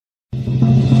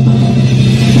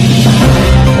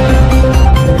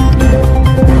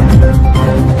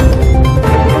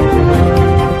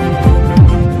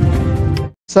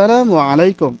Assalamu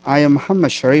alaikum. I am Muhammad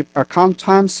Shariff, Arakan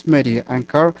Times media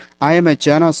anchor. I am a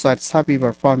genocide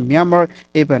survivor from Myanmar,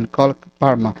 even called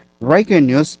Burma. Breaking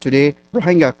news today: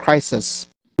 Rohingya crisis.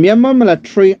 Myanmar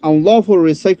military unlawful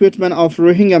recruitment of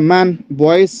Rohingya man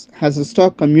boys has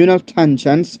stoked communal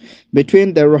tensions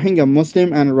between the Rohingya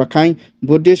Muslim and Rakhine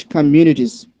Buddhist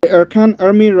communities. The Arakan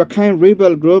Army Rakhine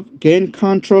rebel group gained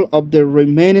control of the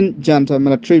remaining junta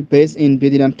military base in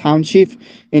Bididan Township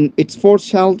in its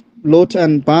force held Lot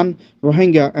and Ban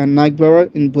Rohingya and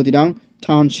Nagbara in Budidang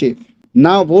Township.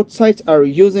 Now both sides are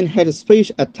using hate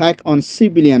speech attack on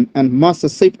civilian and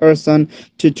massive arson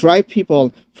to drive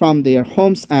people from their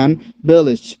homes and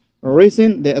village,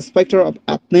 raising the specter of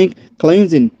ethnic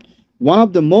cleansing. One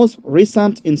of the most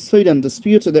recent in Sweden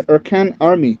disputes the Arakan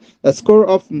army. A score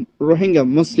of Rohingya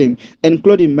Muslims,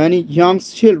 including many young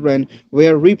children,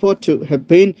 were reported to have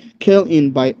been killed in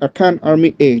by Arakan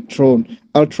army a drone.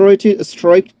 Authorities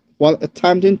struck while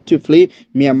attempting to flee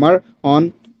Myanmar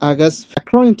on August,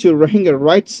 according to Rohingya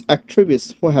rights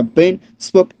activists who have been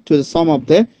spoke to some of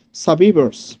the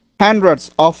survivors.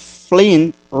 Hundreds of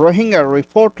fleeing Rohingya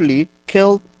reportedly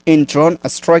killed in drone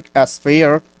strike as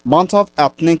fair month of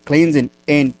ethnic cleansing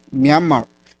in Myanmar.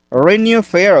 Renewed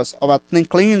fears of ethnic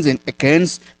cleansing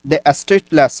against the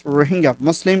stateless Rohingya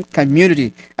Muslim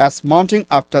community as mounting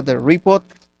after the report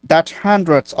that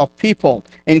hundreds of people,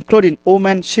 including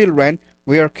women and children,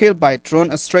 were killed by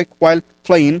drone strike while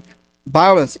fleeing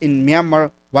violence in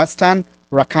Myanmar, Western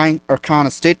Rakhine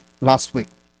Arakan State last week.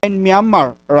 In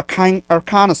Myanmar, Rakhine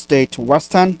Arakan State,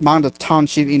 Western Manda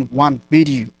Township, in one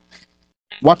video,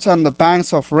 watched on the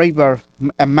banks of river,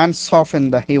 a man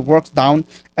softened he walked down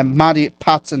a muddy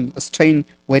path stained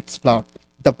with blood.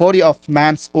 The body of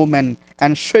man's woman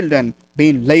and children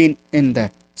being laid in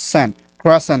the sand,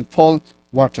 grass and pool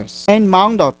waters. In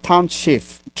Manda Township,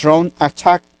 drone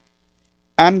attack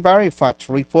unverified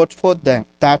report for them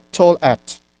that told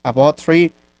at about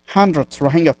 300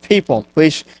 Rohingya people,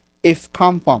 which, if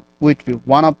confirmed, would be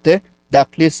one of the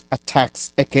deadliest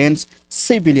attacks against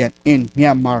civilians in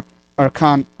Myanmar,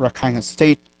 Arakan, Rakhine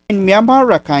State. In Myanmar,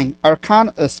 Rakhine,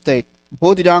 Arakan State,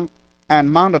 Budidang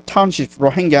and Manda Township,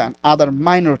 Rohingya and other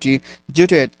minority due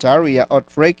to a diarrhea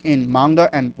outbreak in Manda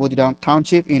and Budidang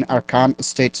Township in Arakan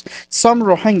State. Some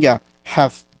Rohingya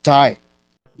have died.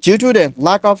 Due to the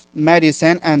lack of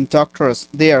medicine and doctors,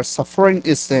 their suffering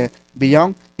is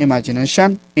beyond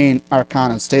imagination in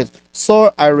Arakan State.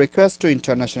 So I request to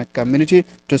international community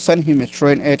to send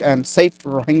humanitarian aid and save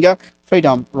Rohingya,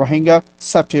 freedom Rohingya,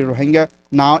 safety Rohingya,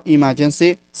 now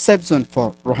emergency safe zone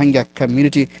for Rohingya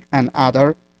community and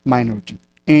other minority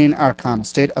in Arakan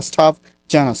State. A stop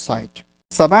genocide.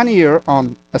 7 years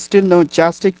on, still no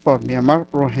justice for Myanmar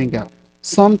Rohingya.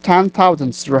 Some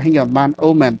 10,000 Rohingya men,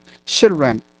 women,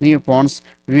 children, newborns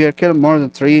were killed. More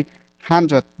than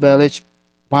 300 villages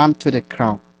burned to the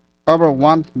ground. Over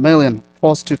 1 million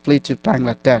forced to flee to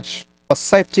Bangladesh. For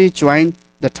safety, joined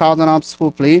the thousands who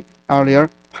fled earlier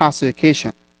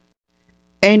persecution.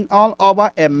 In all,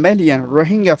 over 1 million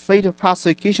Rohingya fled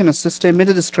persecution and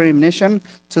systematic discrimination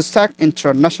to seek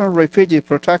international refugee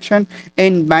protection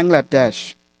in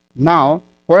Bangladesh. Now,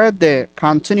 where they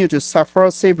continue to suffer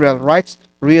civil rights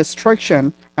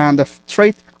restriction and the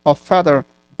threat of further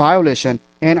violation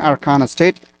in Arakan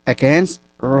State against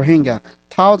Rohingya.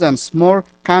 Thousands more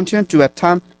continue to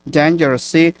attempt dangerous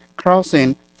sea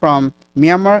crossing from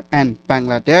Myanmar and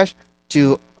Bangladesh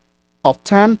to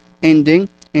obtain ending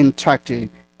in Turkey.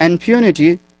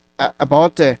 Impunity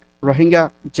about the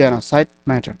Rohingya genocide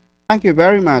matter. Thank you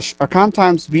very much. Arakan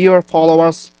Times viewer,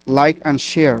 followers, like and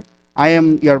share. I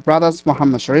am your brothers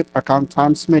Muhammad Shariff, Arakan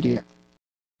Times Media.